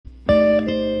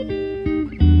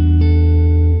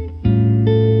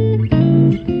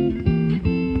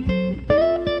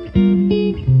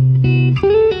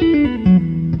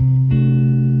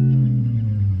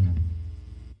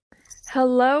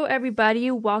everybody.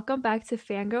 Welcome back to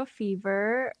Fangirl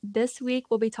Fever. This week,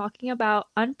 we'll be talking about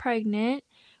Unpregnant,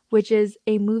 which is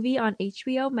a movie on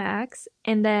HBO Max.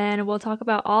 And then we'll talk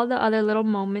about all the other little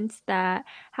moments that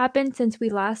happened since we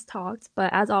last talked.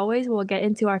 But as always, we'll get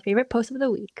into our favorite post of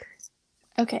the week.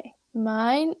 Okay,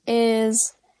 mine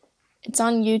is, it's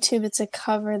on YouTube. It's a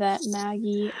cover that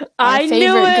Maggie, our I knew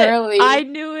favorite it! girly, I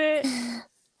knew it!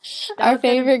 our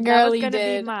favorite That was girly gonna be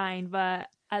did. mine, but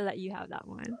I let you have that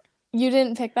one. You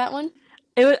didn't pick that one?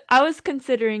 I was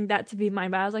considering that to be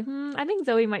mine, but I was like, I think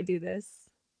Zoe might do this.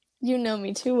 You know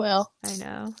me too well. I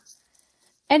know.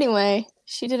 Anyway,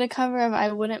 she did a cover of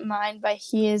I Wouldn't Mind by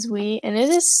He Is We, and it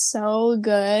is so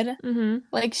good. Mm-hmm.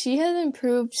 Like, she has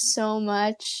improved so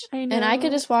much, I and I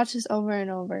could know. just watch this over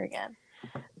and over again.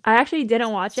 I actually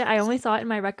didn't watch it. I only saw it in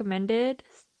my recommended,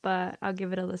 but I'll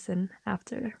give it a listen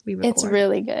after we It's record.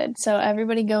 really good. So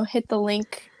everybody go hit the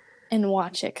link and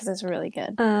watch it because it's really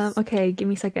good. Okay, give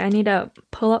me a second. I need to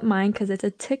pull up mine because it's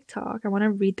a TikTok. I want to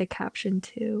read the caption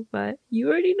too, but you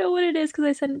already know what it is because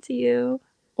I sent it to you.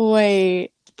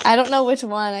 Wait, I don't know which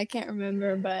one. I can't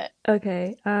remember, but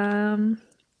Okay.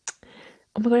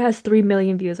 Oh my God, it has 3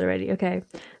 million views already. Okay.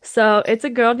 So it's a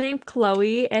girl named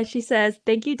Chloe, and she says,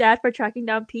 "Thank you, Dad, for tracking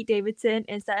down Pete Davidson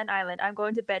in Staten Island. I'm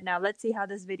going to bed now. Let's see how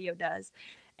this video does."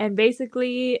 And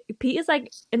basically, Pete is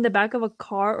like in the back of a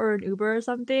car or an Uber or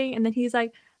something, and then he's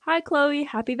like, "Hi, Chloe,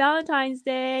 happy Valentine's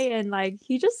Day." And like,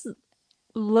 he just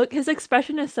his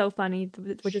expression is so funny,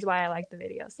 which is why I like the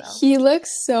video. So, he looks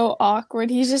so awkward.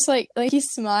 He's just like he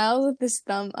smiles with his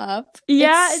thumb up.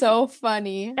 yeah, It's so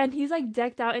funny. and he's like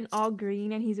decked out in all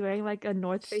green, and he's wearing like a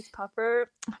North Face puffer.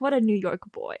 What a New York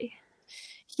boy.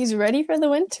 He's ready for the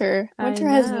winter. I Winter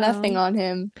has nothing know. on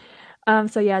him.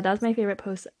 So yeah, that was my favorite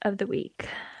post of the week.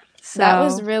 That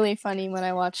was So, really funny when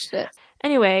I watched it.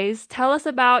 anyways, tell us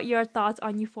about your thoughts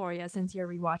on Euphoria since you're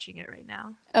rewatching it right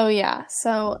now. Oh yeah.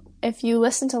 So if you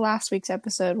listened to last week's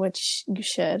episode, which you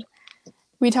should,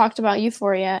 we talked about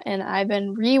Euphoria, and I've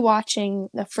been rewatching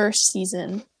the first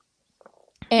season.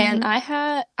 And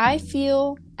I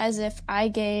feel as if I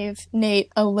gave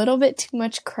Nate a little bit too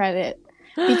much credit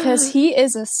because he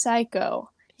is a psycho.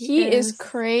 He is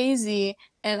crazy,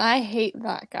 and I hate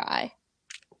that guy.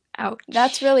 Ouch.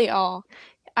 That's really all.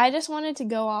 I just wanted to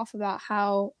go off about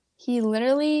how he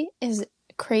literally is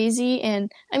crazy,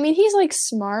 and I mean, he's like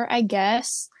smart, I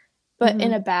guess, but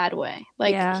in a bad way.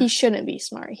 Like, Yeah. he shouldn't be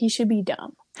smart. He should be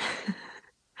dumb.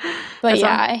 But That's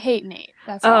yeah, all. I hate Nate.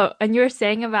 That's all. Oh, and you were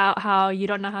saying about how you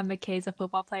don't know how McKay's a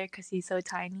football player because he's so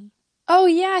tiny. Oh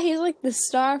yeah, he's like the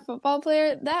star football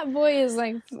player. That boy is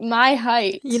like my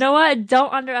height. You know what?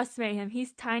 Don't underestimate him.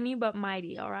 He's tiny but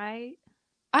mighty, all right?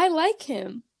 I like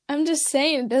him. I'm just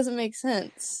saying it doesn't make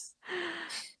sense.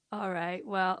 All right.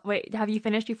 Well, wait, have you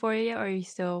finished Euphoria yet, or are you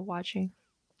still watching?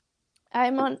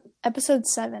 I'm on episode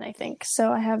 7, I think.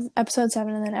 So I have episode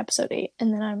 7 and then episode 8,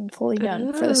 and then I'm fully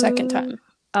done for the second time.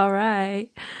 All right.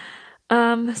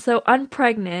 So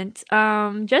Unpregnant.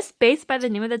 Just based by the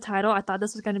name of the title, I thought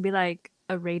this was gonna be like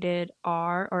a rated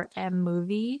R or M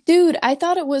movie. Dude, I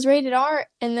thought it was rated R,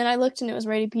 and then I looked and it was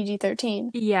rated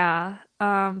PG-13. Yeah.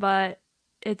 But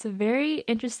it's a very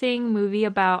interesting movie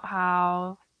about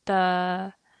how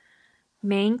the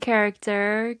main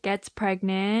character gets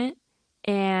pregnant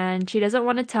and she doesn't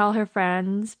want to tell her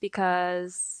friends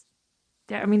because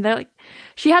they're like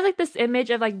she has like this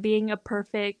image of like being a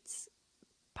perfect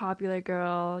popular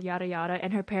girl, yada yada,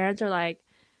 and her parents are like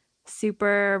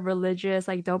super religious,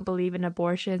 like don't believe in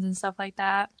abortions and stuff like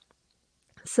that.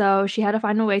 So she had to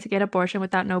find a way to get abortion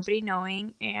without nobody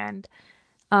knowing, and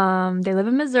they live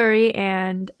in Missouri,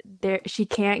 and she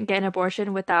can't get an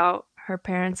abortion without her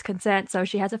parents' consent. So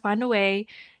she has to find a way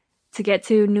to get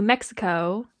to New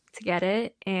Mexico to get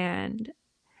it, and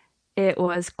it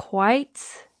was quite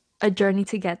a journey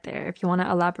to get there. If you want to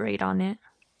elaborate on it.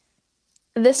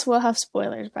 This will have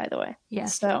spoilers, by the way.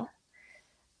 Yes. So,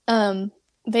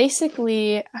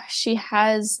 basically, she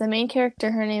has the main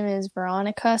character. Her name is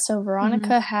Veronica. So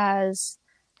Veronica has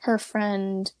her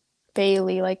friend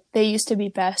Bailey. Like, they used to be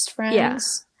best friends. Yeah.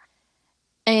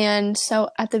 And so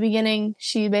at the beginning,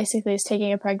 she basically is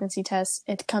taking a pregnancy test.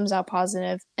 It comes out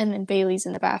positive, and then Bailey's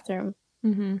in the bathroom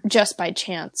just by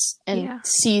chance and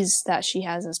sees that she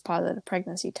has this positive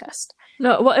pregnancy test.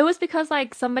 No, well, it was because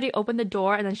like somebody opened the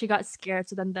door and then she got scared,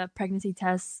 so then the pregnancy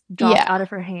test dropped out of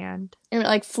her hand. And it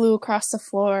like flew across the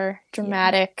floor,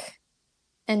 dramatic.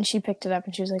 And she picked it up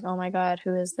and she was like, "Oh my God,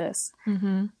 who is this?"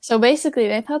 So basically,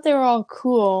 they thought they were all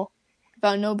cool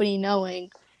about nobody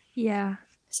knowing. Yeah.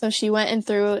 So she went and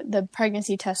threw the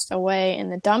pregnancy test away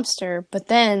in the dumpster, but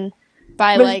then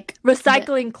by like the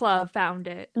Recycling club found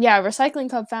it. yeah, recycling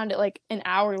club found it like an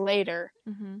hour later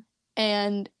Hmm.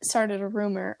 and started a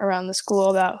rumor around the school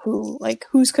about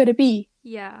whose could it be?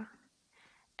 Yeah.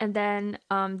 And then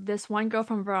this one girl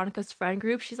from Veronica's friend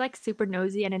group, she's like super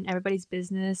nosy and in everybody's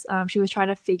business. She was trying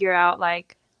to figure out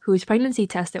like whose pregnancy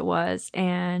test it was,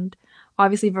 and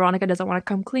obviously Veronica doesn't want to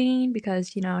come clean because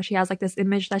she has like this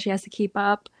image that she has to keep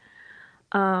up.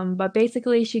 But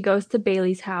basically, she goes to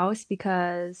Bailey's house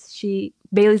because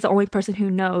Bailey's the only person who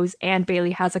knows, and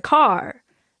Bailey has a car.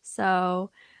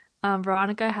 So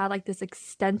Veronica had like this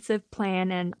extensive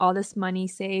plan and all this money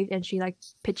saved, and she like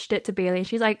pitched it to Bailey. And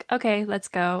she's like, "Okay, let's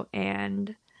go."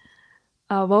 And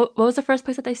what was the first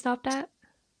place that they stopped at?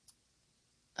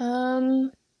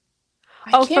 Um,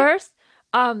 I Oh, can't. first,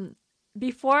 um,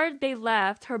 before they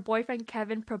left, her boyfriend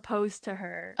Kevin proposed to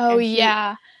her, Oh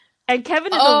yeah. and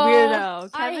Kevin is a Oh, weirdo.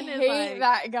 I Kevin is hate like,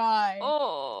 that guy.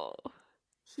 oh,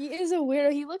 He is a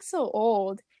weirdo. He looks so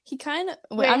old. He kind of.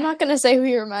 wait, I'm not gonna say who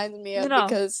he reminds me no, of no.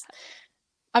 because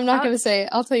I'm not I, gonna say it.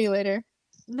 I'll tell you later.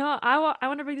 No, I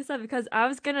want to bring this up because I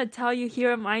was gonna tell you he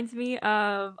reminds me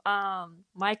of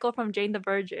Michael from Jane the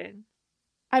Virgin.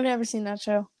 I've never seen that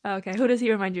show. Okay, who does he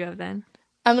remind you of then?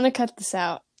 I'm gonna cut this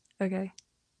out. Okay.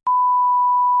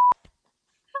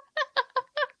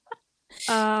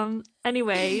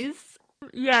 Anyways,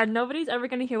 yeah, nobody's ever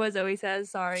gonna hear what Zoe says.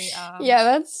 Sorry. Yeah,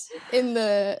 that's in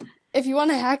the. If you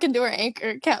want to hack into our Anchor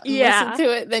account and Yeah. listen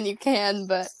to it, then you can.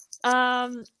 But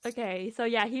Okay, so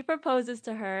yeah, he proposes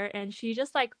to her and she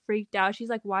just like freaked out. She's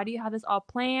like, "Why do you have this all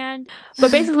planned?"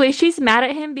 But basically, she's mad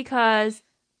at him because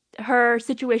her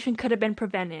situation could have been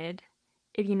prevented,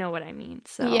 if you know what I mean.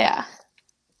 yeah,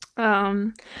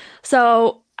 Um,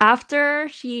 so after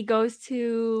she goes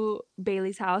to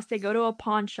Bailey's house, they go to a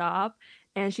pawn shop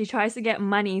and she tries to get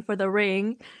money for the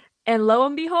ring. And lo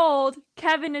and behold,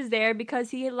 Kevin is there because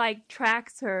he like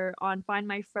tracks her on Find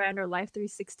My Friend or Life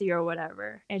 360 or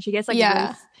whatever. And she gets like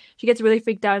yeah. she gets really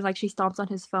freaked out and like she stomps on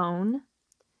his phone.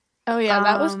 Oh yeah,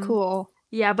 that was Um, cool.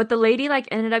 yeah, but the lady like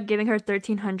ended up giving her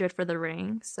 1300 for the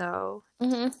ring. So,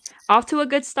 Hmm. off to a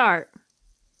good start.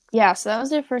 Yeah, so that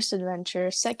was their first adventure.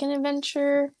 Second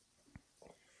adventure.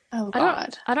 Oh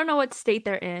God. I don't know what state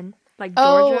they're in. Like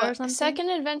Georgia Oh, or something. second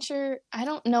adventure. I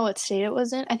don't know what state it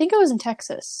was in. I think it was in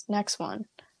Texas. Next one.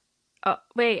 Oh,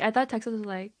 wait, I thought Texas was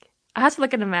like. I have to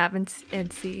look at the map and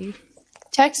see.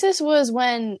 Texas was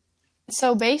when.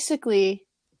 So basically,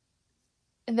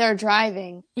 they're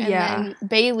driving, and Yeah. then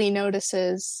Bailey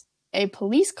notices a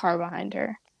police car behind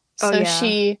her. Oh, So yeah.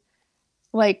 she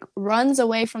like runs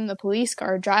away from the police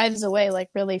car, drives away like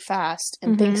really fast,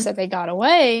 and thinks that they got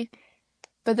away.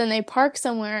 But then they park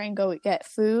somewhere and go get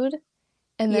food,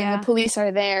 and then Yeah. the police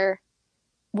are there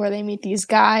where they meet these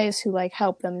guys who like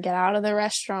help them get out of the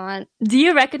restaurant. Do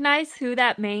you recognize who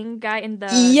that main guy in the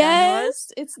gun was?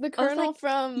 Yes, it's the I was colonel like,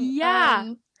 from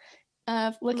yeah,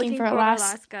 Looking for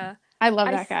Alaska. Alaska. I love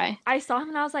I, that guy. I saw him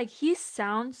and I was like, he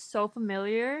sounds so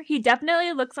familiar. He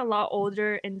definitely looks a lot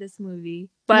older in this movie.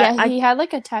 But Yeah, he had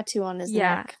like a tattoo on his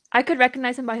yeah, neck. I could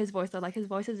recognize him by his voice though. Like his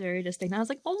voice is very distinct. And I was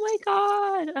like, oh my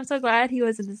God, I'm so glad he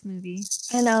was in this movie.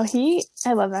 I know,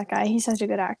 I love that guy. He's such a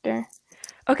good actor.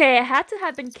 Okay, it had to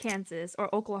have been Kansas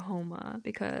or Oklahoma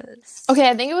because Okay,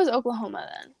 I think it was Oklahoma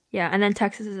then. yeah, and then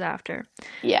Texas is after.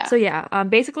 Yeah. So yeah,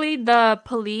 basically the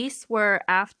police were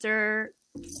after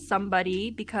somebody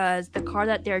because the car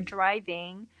that they're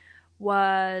driving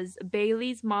was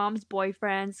Bailey's mom's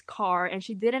boyfriend's car and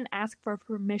she didn't ask for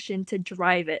permission to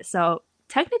drive it. So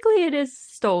technically it is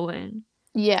stolen.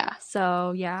 Yeah.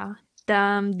 So yeah.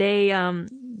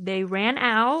 They ran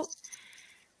out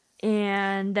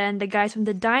and then the guys from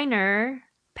the diner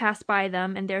passed by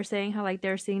them and they're saying how like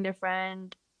they're seeing their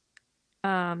friend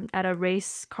at a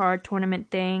race car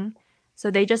tournament thing. So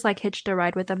they just like hitched a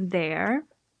ride with them there.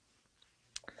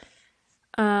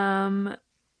 Then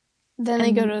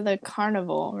they go to the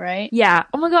carnival, right? Yeah.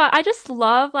 Oh my God, I just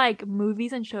love like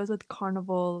movies and shows with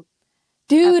carnival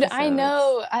Dude, episodes. I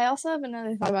know. I also have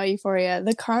another thought about Euphoria.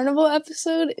 The carnival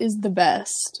episode is the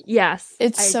best. Yes.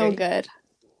 It's I so agree. good.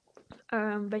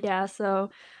 But yeah, so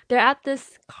they're at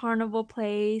this carnival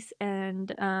place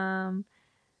and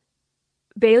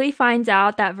Bailey finds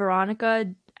out that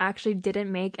Veronica actually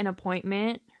didn't make an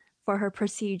appointment for her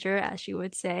procedure, as she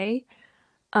would say.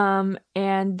 And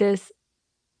this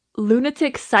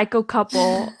lunatic psycho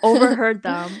couple overheard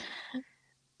them.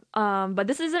 But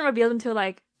this isn't revealed until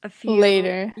like a few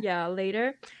Later. Yeah,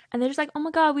 later. And they're just like, "Oh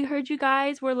my God, we heard you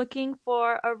guys were looking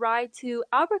for a ride to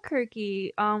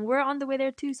Albuquerque. We're on the way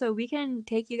there too, so we can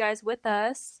take you guys with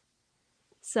us."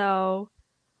 So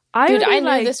I Dude, already I knew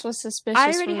like this was suspicious I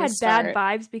already from the had bad start.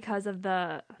 vibes because of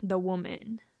the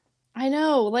woman. I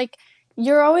know, like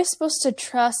you're always supposed to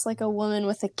trust like a woman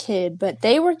with a kid, but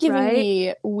they were giving right?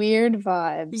 me weird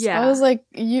vibes. I Yeah. was like,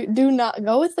 you do not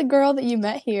go with the girl that you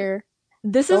met here.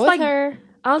 This Go is with like her.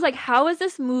 I was like, how is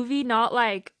this movie not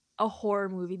like a horror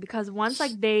movie? Because once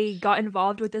like they got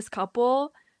involved with this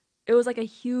couple, it was like a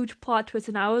huge plot twist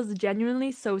and I was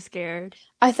genuinely so scared.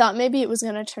 I thought maybe it was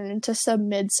gonna turn into some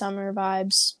midsummer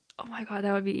vibes. Oh my god,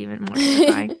 that would be even more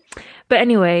terrifying. But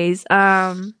anyways,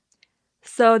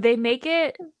 so they make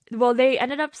it well, they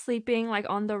ended up sleeping like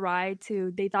on the ride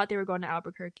to they thought they were going to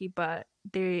Albuquerque, but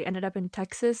they ended up in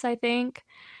Texas, I think.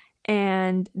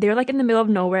 And they're like in the middle of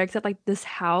nowhere except like this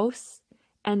house.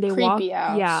 And Creepy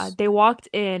yeah, house. they walked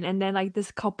in and then like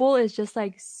this couple is just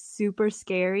like super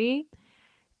scary.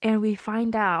 And we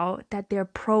find out that they're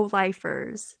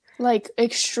pro-lifers. Like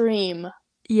extreme.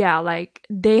 Yeah, like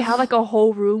they have like a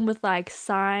whole room with like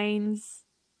signs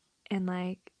and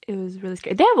like it was really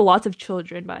scary. They have lots of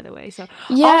children, by the way. So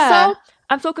Yeah. also,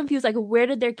 I'm so confused. Like, where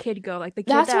did their kid go? Like the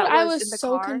kid That's what that I was in was the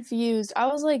so car. confused. I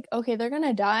was like, okay, they're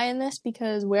gonna die in this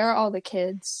because where are all the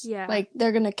kids? Yeah. Like,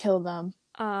 they're gonna kill them.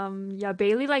 Yeah.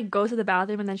 Bailey like goes to the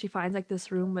bathroom and then she finds like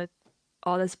this room with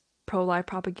all this pro-life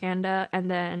propaganda, and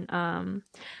then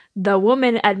the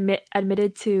woman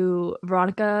admitted to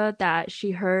Veronica that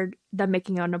she heard them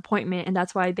making an appointment, and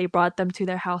that's why they brought them to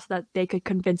their house so that they could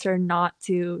convince her not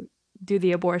to do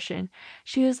the abortion.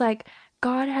 She was like,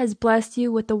 God has blessed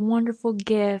you with a wonderful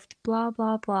gift, blah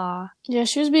blah blah. Yeah,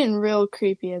 she was being real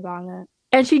creepy about it.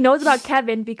 And she knows about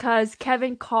Kevin because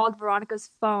Kevin called Veronica's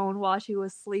phone while she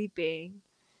was sleeping.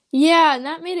 Yeah, and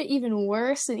that made it even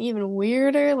worse and even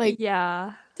weirder. Like,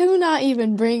 Yeah. do not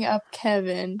even bring up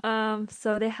Kevin.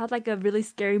 So they had like a really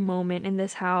scary moment in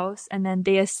this house, and then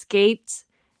they escaped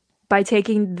by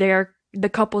taking the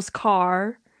couple's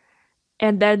car,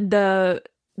 and then the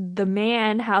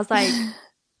man has like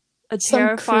a Some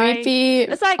terrifying creepy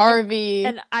it's like RV.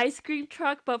 an ice cream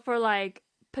truck but for like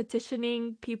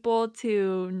petitioning people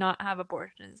to not have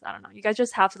abortions. I don't know. You guys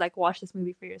just have to like watch this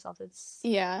movie for yourselves.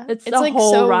 Yeah, It's it's a like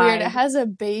whole so weird. It ride. has a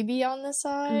baby on the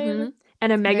side.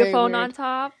 And a Very megaphone on weird.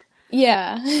 top.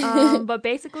 Yeah. But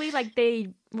basically, like they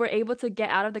were able to get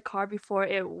out of the car before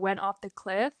it went off the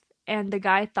cliff, and the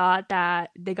guy thought that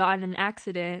they got in an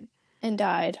accident. And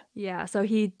died. Yeah, so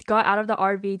he got out of the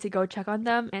RV to go check on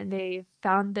them, and they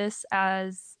found this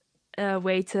as a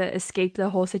way to escape the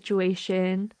whole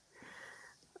situation.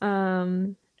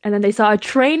 And then they saw a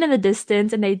train in the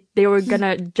distance, and they were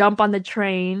gonna jump on the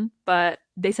train, but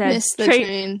they said Missed the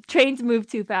train. trains move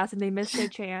too fast, and they missed their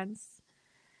chance.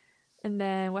 And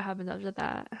then what happens after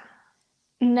that?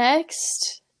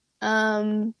 Next,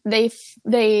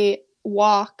 they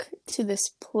walk to this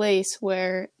place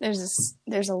where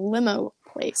there's a limo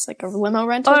place, like a limo Oh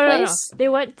rental no, no, no. place. They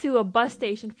went to a bus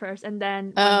station first, and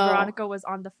then when Oh, Veronica was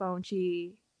on the phone,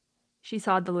 she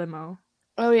saw the limo,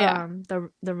 oh yeah,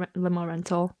 limo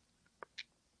rental.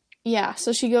 yeah.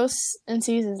 So she goes and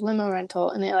sees his limo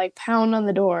rental, and they like pound on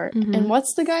the door. And Hmm.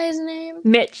 what's the guy's name?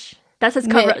 Mitch. That's his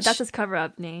cover. That's Mitch. his cover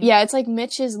up name. Yeah, it's like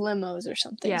Mitch's limos or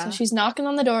something. So Yeah. she's knocking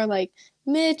on the door, like,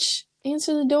 Mitch,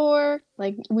 answer the door.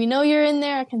 Like, we know you're in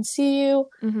there. I can see you.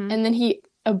 Hmm. And then he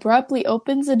abruptly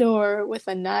opens the door with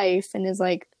a knife and is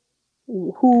like,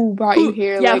 who brought you Who?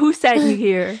 here? Yeah. Like, Who sent you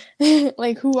here?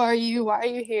 like, who are you? Why are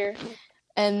you here?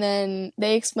 And then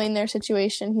they explain their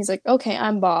situation. He's like, okay,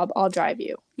 I'm Bob. I'll drive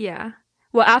you. Yeah.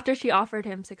 Well, after she offered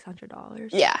him $600.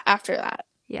 Yeah, after that.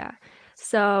 Yeah.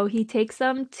 So he takes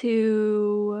them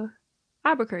to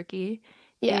Albuquerque,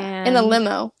 Yeah, in a and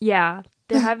limo. yeah,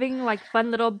 they're having like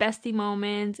fun little bestie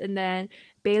moments, and then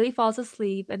Bailey falls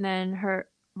asleep, and then her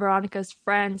Veronica's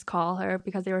friends call her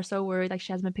because they were so worried, like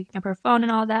she hasn't been picking up her phone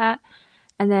and all that.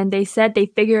 And then they said they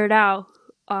figured out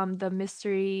the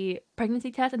mystery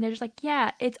pregnancy test, and they're just like,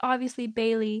 yeah, it's obviously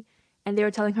Bailey, and they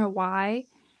were telling her why.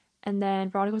 And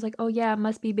then Veronica was like, oh yeah, it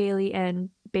must be Bailey, and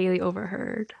Bailey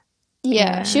overheard.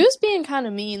 Yeah, she And was being kind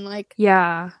of mean. Like,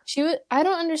 yeah. I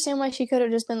don't understand why she could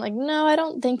have just been like, no, I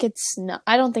don't think it's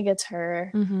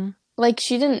her. Mm-hmm. Like,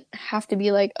 she didn't have to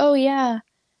be like, oh yeah,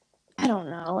 I don't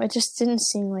know. It just didn't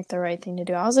seem like the right thing to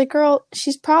do. I was like, girl,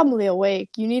 she's probably awake.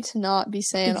 You need to not be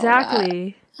saying all that.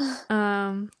 Exactly.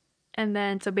 And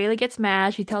then so Bailey gets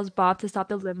mad. She tells Bob to stop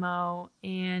the limo,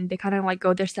 and they kind of like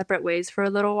go their separate ways for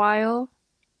a little while.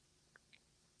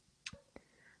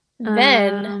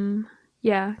 Then,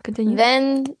 Yeah, continue.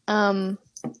 then,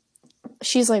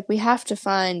 she's like, we have to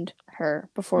find her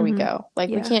before we Mm-hmm. go. Like,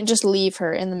 we Yeah. can't just leave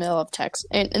her in the middle of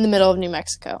in the middle of New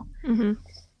Mexico. Mm-hmm.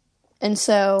 And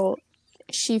so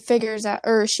she figures out,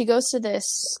 or she goes to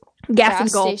this Gas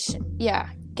and Gulp. station. Yeah,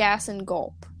 Gas and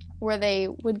Gulp. where they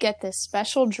would get this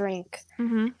special drink,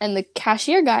 Mm-hmm. and the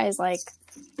cashier guy is like,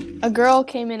 a girl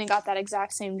came in and got that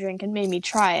exact same drink and made me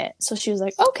try it. So she was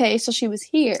like, okay, so she was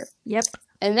here. Yep.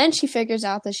 And then she figures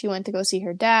out that she went to go see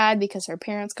her dad because her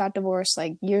parents got divorced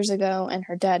like years ago, and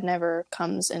her dad never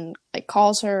comes and like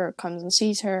calls her or comes and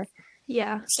sees her.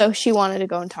 Yeah. So she wanted to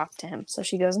go and talk to him. So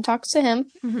she goes and talks to him,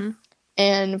 Mm-hmm.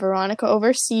 and Veronica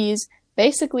oversees.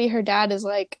 Basically, her dad is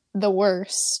like the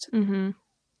worst, Mm-hmm.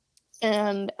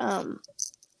 and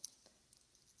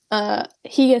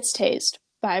he gets tased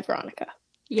by Veronica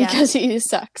Yeah. because he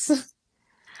sucks.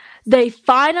 They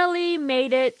finally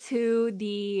made it to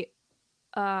the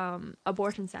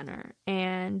abortion center,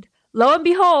 and lo and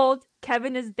behold,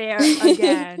 Kevin is there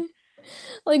again.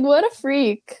 Like, what a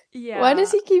freak. Yeah. Why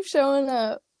does he keep showing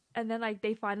up? And then like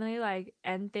they finally like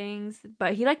end things,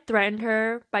 but he like threatened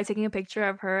her by taking a picture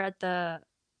of her at the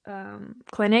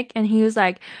clinic, and he was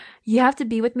like, you have to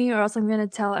be with me or else I'm gonna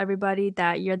tell everybody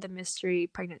that you're the mystery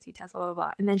pregnancy test, blah blah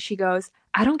blah. And then she goes,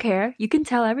 I don't care, you can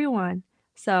tell everyone.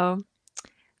 So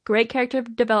great character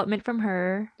development from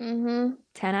her. Mm-hmm.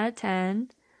 10 out of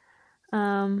 10.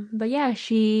 But yeah,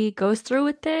 she goes through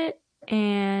with it,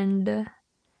 and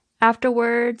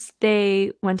afterwards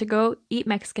they went to go eat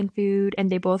Mexican food, and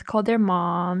they both called their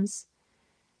moms,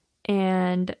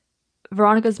 and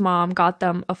Veronica's mom got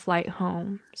them a flight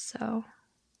home. So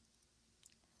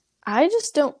I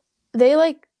just don't. They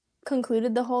like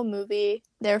concluded the whole movie.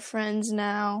 They're friends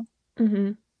now,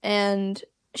 mm-hmm. and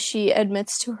she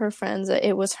admits to her friends that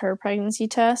it was her pregnancy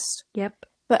test. Yep.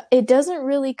 But it doesn't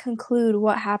really conclude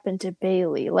what happened to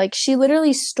Bailey. Like, she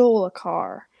literally stole a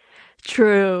car.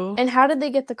 True. And how did they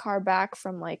get the car back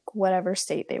from, like, whatever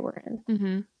state they were in?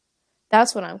 Mm-hmm.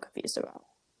 That's what I'm confused about.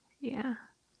 Yeah.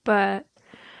 But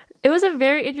it was a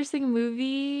very interesting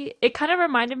movie. It kind of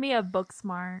reminded me of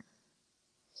Booksmart.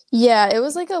 Yeah, it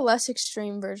was like a less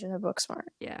extreme version of Booksmart.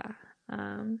 Yeah.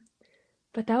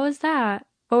 But that was that.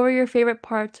 What were your favorite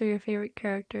parts or your favorite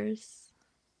characters?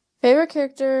 Favorite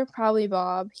character, probably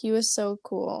Bob. He was so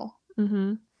cool.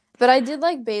 Mm-hmm. But I did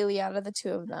like Bailey out of the two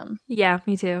of them. Yeah,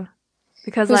 me too.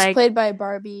 Because Who's like played by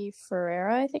Barbie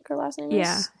Ferreira, I think her last name is.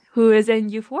 yeah, who is in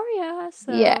Euphoria.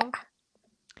 So Yeah.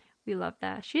 we love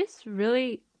that. She's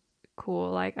really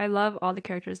cool. Like I love all the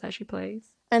characters that she plays.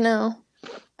 I know.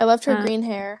 I loved her green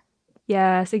hair.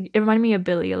 Yes, it reminded me of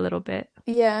Billy a little bit.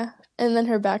 Yeah. And then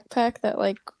her backpack that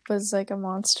like was like a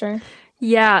monster.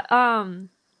 Yeah,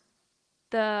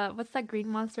 what's that green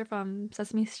monster from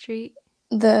Sesame Street?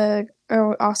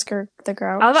 Oscar the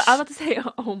Grouch. I was about to say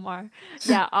Omar.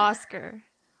 Yeah, Oscar.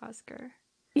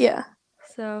 Yeah.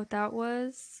 So that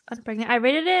was Unpregnant. I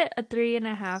rated it a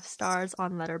 3.5 stars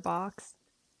on Letterboxd.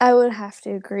 I would have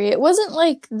to agree. It wasn't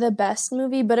like the best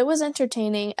movie, but it was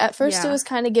entertaining. At first, Yeah. it was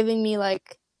kind of giving me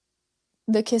like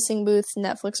the Kissing Booth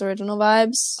Netflix original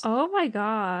vibes, Oh my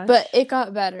gosh. but it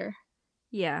got better.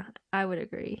 yeah, I would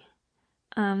agree.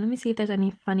 Let me see if there's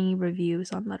any funny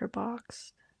reviews on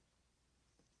Letterboxd.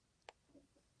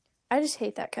 I just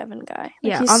hate that Kevin guy. Like,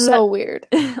 Yeah, he's on so weird.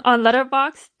 On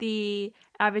Letterboxd, the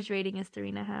average rating is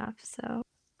 3.5. So,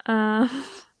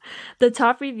 the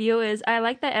top review is, I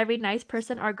like that every nice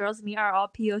person our girls meet are all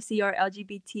POC or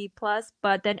LGBT plus,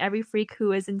 but then every freak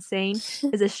who is insane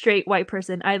is a straight white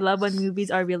person. I love when movies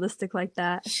are realistic like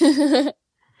that. That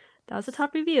was the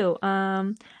top review.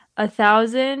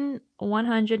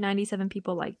 1,197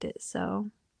 people liked it, so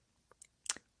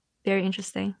very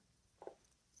interesting.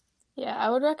 Yeah, I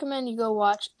would recommend you go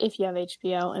watch if you have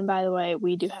HBO. And by the way,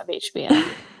 we do have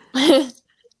HBO.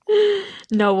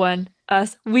 No one.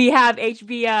 Us. We have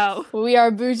HBO. We are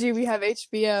bougie. We have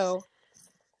HBO.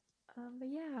 But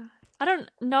yeah, I don't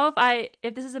know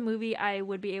if this is a movie I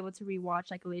would be able to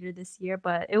rewatch like later this year,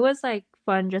 but it was like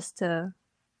fun just to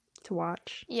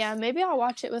watch. Yeah, maybe I'll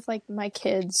watch it with like my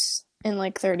kids in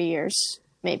like 30 years.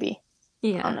 Maybe. I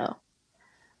don't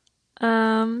Yeah.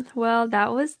 know. Well,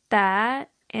 that was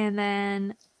that. And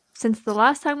then since the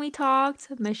last time we talked,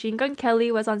 Machine Gun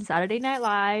Kelly was on Saturday Night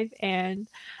Live, and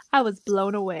I was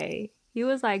blown away. He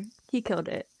killed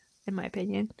it, in my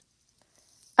opinion.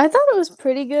 I thought it was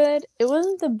pretty good. It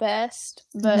wasn't the best,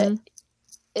 but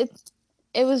it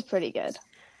was pretty good.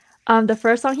 The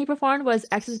first song he performed was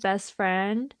Ex's Best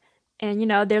Friend,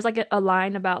 and there's like a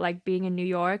line about like being in New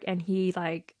York, and he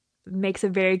like makes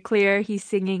it very clear he's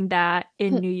singing that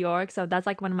in New York. So that's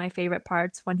like one of my favorite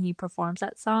parts when he performs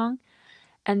that song.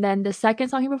 And then the second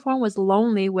song he performed was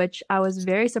Lonely, which I was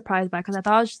very surprised by because I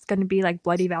thought it was just going to be like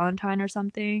Bloody Valentine or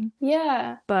something.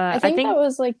 Yeah. But I think that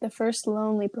was like the first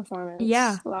Lonely performance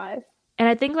live. And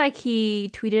I think like he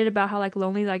tweeted about how like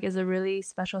Lonely like is a really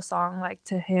special song like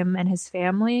to him and his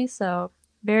family. So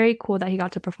very cool that he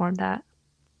got to perform that.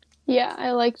 Yeah,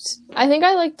 I think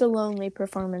I liked the Lonely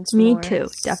performance Me more. too,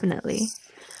 definitely.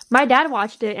 My dad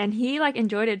watched it and he like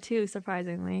enjoyed it too,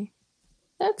 surprisingly.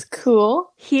 That's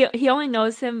cool. He only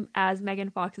knows him as Megan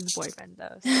Fox's boyfriend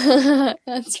though, so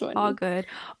That's all funny. good.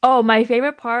 Oh, my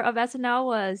favorite part of SNL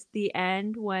was the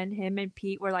end when him and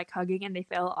Pete were like hugging and they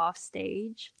fell off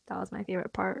stage. That was my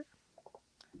favorite part.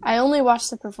 I only watched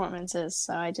the performances,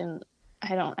 so I didn't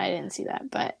see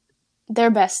that, but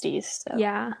they're besties, so.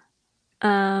 Yeah.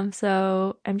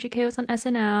 So MGK was on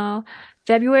SNL.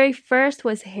 February 1st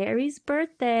was Harry's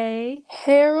birthday.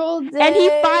 Harold And he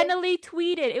Day. finally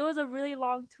tweeted. It was a really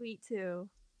long tweet too.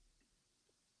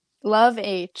 Love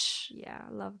H. Yeah,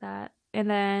 love that. And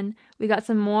then we got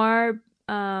some more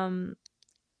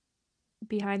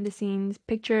behind the scenes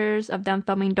pictures of them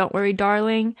filming Don't Worry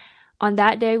Darling. On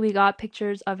that day we got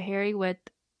pictures of Harry with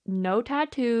no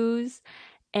tattoos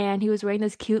and he was wearing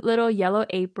this cute little yellow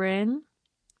apron.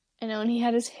 I know, and he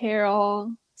had his hair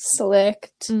all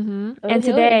slicked. Oh, And he looked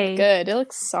today good. It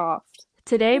looks soft.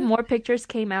 Today, more pictures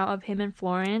came out of him and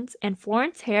Florence, and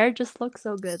Florence's hair just looks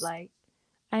so good. Like,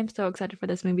 I'm so excited for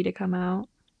this movie to come out.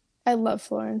 I love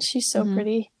Florence. She's so hmm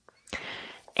pretty.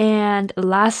 And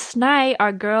last night,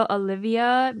 our girl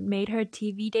Olivia made her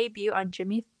TV debut on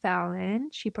Jimmy Fallon.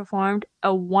 She performed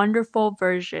a wonderful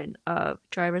version of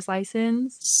Driver's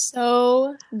License.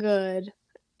 So good.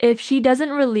 If she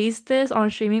doesn't release this on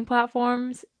streaming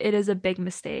platforms, it is a big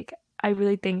mistake. I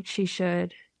really think she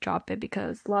should drop it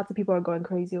because lots of people are going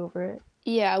crazy over it.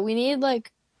 Yeah, we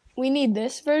need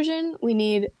this version, we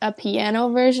need a piano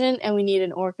version, and we need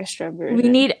an orchestra We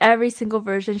version. need every single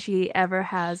version she ever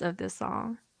has of this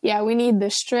song. Yeah, we need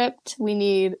the stripped, we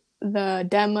need the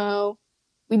demo,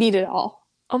 we need it all.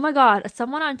 Oh my God,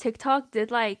 someone on TikTok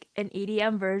did like an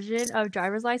EDM version of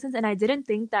Driver's License, and I didn't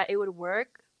think that it would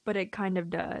work, but it kind of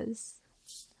does.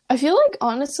 I feel like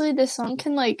honestly this song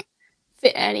can like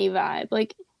fit any vibe.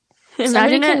 Like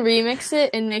somebody Imagine can it, remix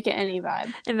it and make it any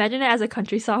vibe. imagine it as a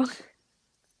country song.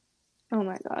 Oh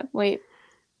my god. Wait.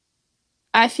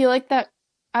 I feel like that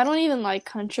I don't even like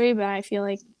country, but I feel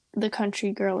like the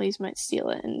country girlies might steal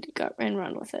it and go and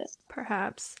run with it.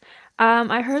 Perhaps.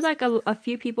 I heard like a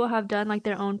few people have done like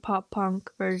their own pop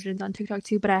punk versions on TikTok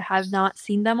too, but I have not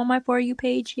seen them on my For You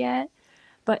page yet.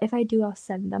 But if I do, I'll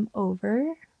send them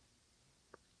over.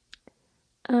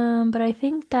 But I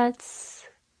think Oh,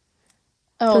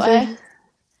 those are.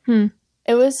 Hmm.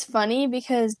 it was funny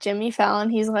because Jimmy Fallon,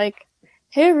 he's like,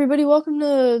 "Hey everybody, welcome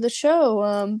to the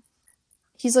show."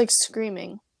 He's like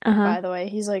screaming, Uh-huh. by the way.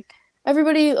 He's like,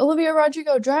 "Everybody, Olivia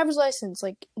Rodrigo, driver's license,"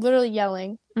 like literally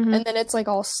yelling. hmm And then it's like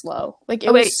all slow. Like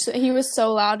Oh wait, he was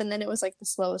so loud and then it was like the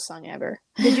slowest song ever.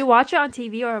 did you watch it on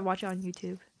TV or watch it on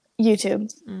YouTube?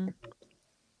 YouTube. Mm.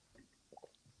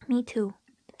 Me too.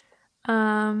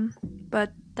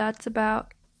 But that's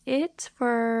about it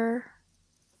for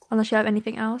unless you have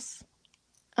anything else.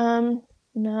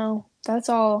 No, that's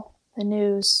all the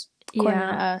news according to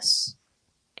Yeah. us.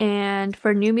 And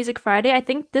for New Music Friday, I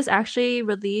think this actually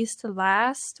released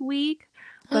last week,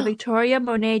 but Victoria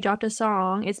Monet dropped a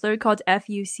song. It's literally called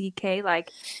FUCK,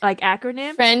 like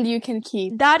acronym. Friend you can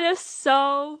keep. That is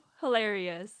so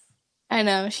hilarious. I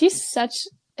know. She's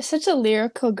such a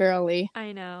lyrical girly.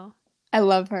 I know. I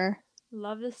love her.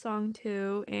 Love this song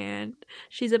too, and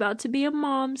she's about to be a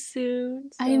mom soon.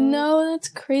 I know, that's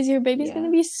crazy. Her baby's Yeah. gonna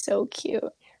be so cute.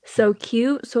 So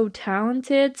cute, so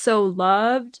talented, so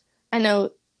loved. I know.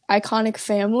 Iconic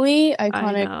family, I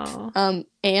iconic know.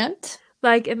 aunt.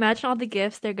 Like imagine all the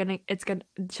gifts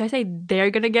should I say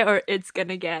they're gonna get or it's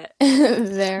gonna get?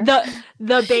 There.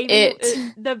 The baby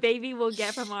It. the baby will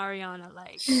get from Ariana.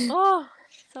 Like, oh,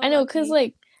 so I know, because lucky.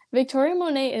 like Victoria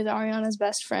Monet is Ariana's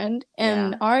best friend,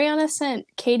 and Yeah. Ariana sent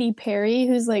Katy Perry,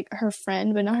 who's like her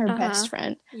friend, but not her best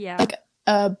friend, Yeah. like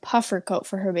a puffer coat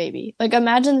for her baby. Like,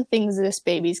 imagine the things this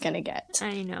baby's gonna get.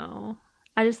 I know.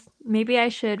 Maybe I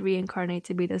should reincarnate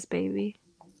to be this baby.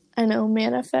 I know,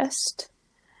 manifest.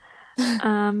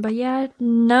 But yeah,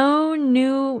 no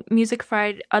new music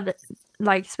Friday other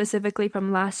like specifically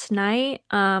from last night.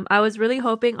 I was really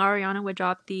hoping Ariana would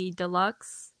drop the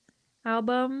deluxe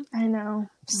album. I know.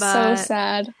 So But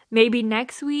sad. maybe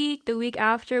next week, the week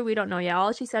after, we don't know yet.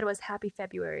 All she said was happy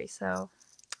February, so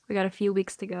we got a few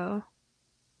weeks to go.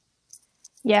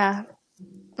 Yeah.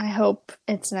 I hope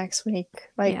it's next week.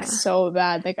 Like, Yeah. so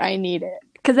bad. Like, I need it.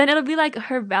 Because then it'll be like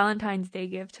her Valentine's Day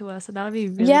gift to us, so that'll be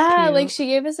really Yeah, cute. like she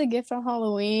gave us a gift on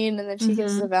Halloween and then she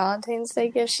gives us a Valentine's Day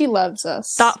gift. She loves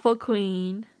us. Thoughtful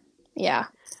queen. Yeah.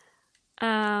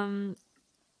 For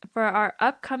our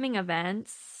upcoming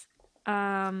events,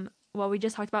 well, we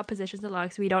just talked about Positions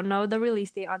Deluxe. We don't know the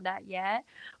release date on that yet.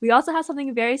 We also have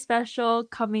something very special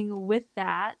coming with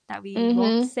that we won't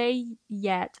Mm-hmm. say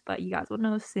yet, but you guys will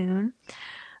know soon.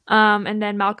 And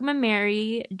then Malcolm and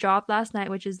Mary dropped last night,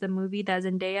 which is the movie that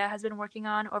Zendaya has been working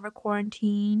on over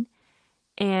quarantine.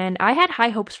 And I had high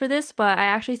hopes for this, but I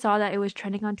actually saw that it was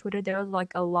trending on Twitter. There was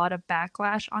like a lot of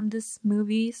backlash on this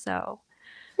movie, so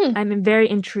Hmm. I'm very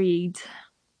intrigued.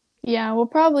 Yeah, I'll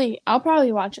probably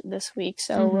watch it this week,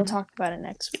 so we'll talk about it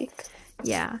next week.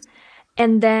 Yeah.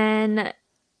 And then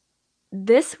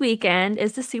this weekend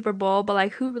is the Super Bowl, but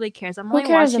like who really cares? Who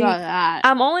cares about that?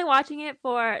 I'm only watching it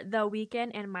for The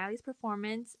Weeknd and Miley's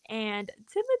performance, and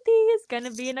Timothy is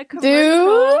gonna be in a Dude, I'm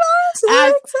commercial so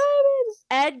as excited.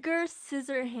 Edgar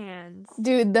Scissorhands.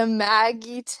 Dude, the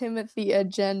Maggie Timothy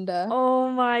agenda. Oh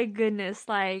my goodness,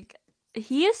 like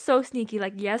he is so sneaky.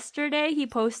 Like yesterday he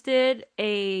posted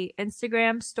a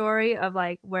Instagram story of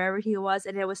like wherever he was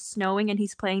and it was snowing and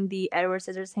he's playing the Edward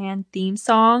Scissorhands theme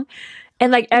song.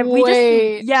 And like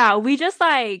Wait. we just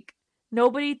like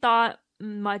nobody thought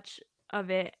much of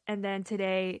it. And then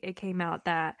today it came out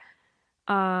that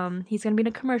he's gonna be in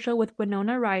a commercial with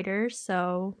Winona Ryder,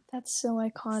 so That's so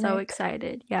iconic. so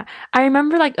excited. Yeah. I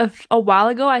remember like a while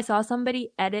ago I saw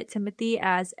somebody edit Timothy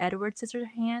as Edward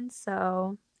Scissorhands,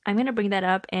 so I'm gonna bring that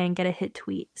up and get a hit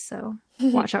tweet. So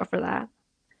watch out for that.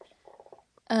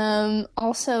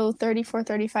 Also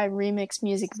 3435 remix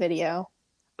music video.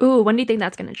 Ooh, when do you think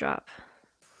that's gonna drop?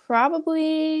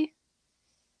 Probably,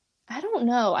 I don't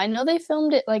know. I know they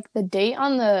filmed it like the date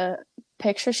on the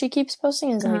picture she keeps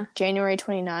posting is like January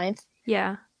 29th.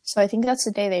 Yeah. So I think that's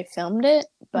the day they filmed it,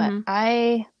 but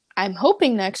I'm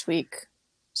hoping next week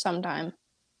sometime.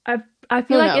 I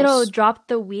feel Who like knows? it'll drop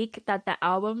the week that the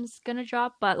album's gonna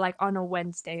drop, but like on a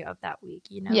Wednesday of that week,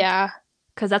 you know? Yeah.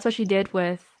 Because that's what she did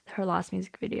with her last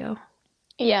music video.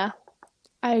 Yeah.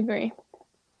 I agree.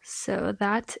 So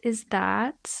that is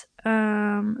that.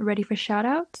 Ready for shout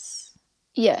outs?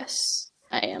 Yes,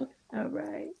 I am. All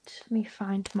right. Let me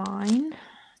find mine.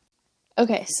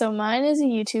 Okay, so mine is a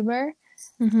YouTuber.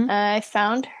 I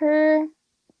found her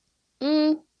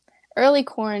early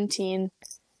quarantine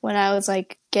when I was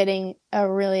like getting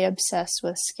really obsessed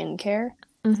with skincare.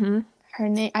 Her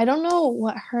name, I don't know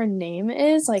what her name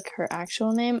is, like her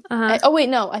actual name. Oh wait,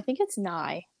 no, I think it's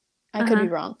Nye. I could be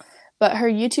wrong. But her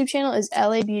YouTube channel is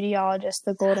LA Beautyologist,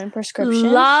 The Golden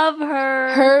Prescription. Love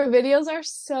her. Her videos are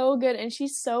so good and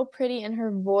she's so pretty and her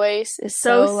voice is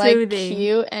so like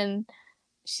cute and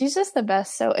she's just the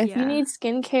best. So if you need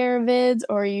skincare vids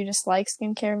or you just like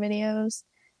skincare videos,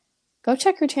 go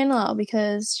check her channel out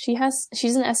because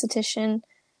she's an esthetician,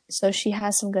 so she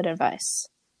has some good advice.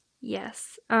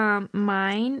 Yes.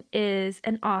 Mine is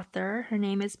an author. Her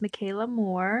name is Michaela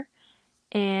Moore.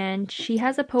 And she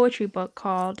has a poetry book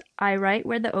called I Write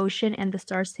Where the Ocean and the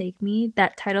Stars Take Me.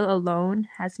 That title alone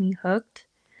has me hooked.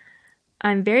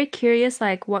 I'm very curious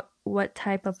like what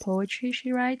type of poetry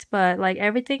she writes, but like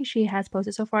everything she has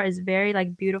posted so far is very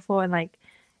like beautiful and like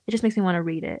it just makes me want to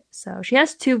read it. So she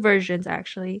has two versions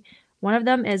actually. One of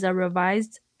them is a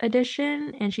revised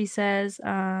edition and she says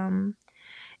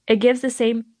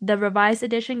the revised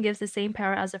edition gives the same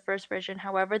power as the first version.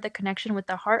 However, the connection with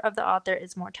the heart of the author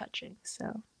is more touching.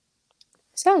 So,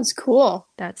 sounds cool.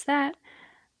 That's that.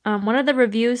 One of the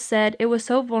reviews said, it was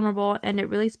so vulnerable and it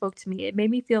really spoke to me. It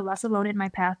made me feel less alone in my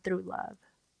path through love.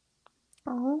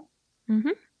 Oh.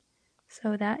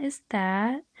 So that is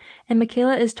that. And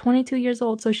Michaela is 22 years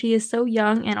old, so she is so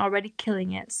young and already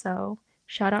killing it. So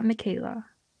shout out Michaela.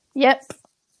 Yep.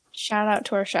 Shout out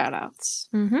to our shout outs.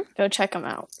 Go check them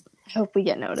out. I hope we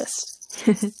get noticed.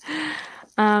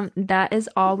 That is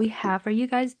all we have for you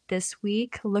guys this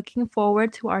week. Looking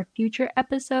forward to our future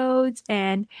episodes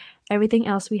and everything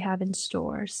else we have in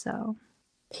store. So,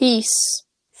 peace.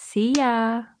 See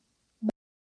ya.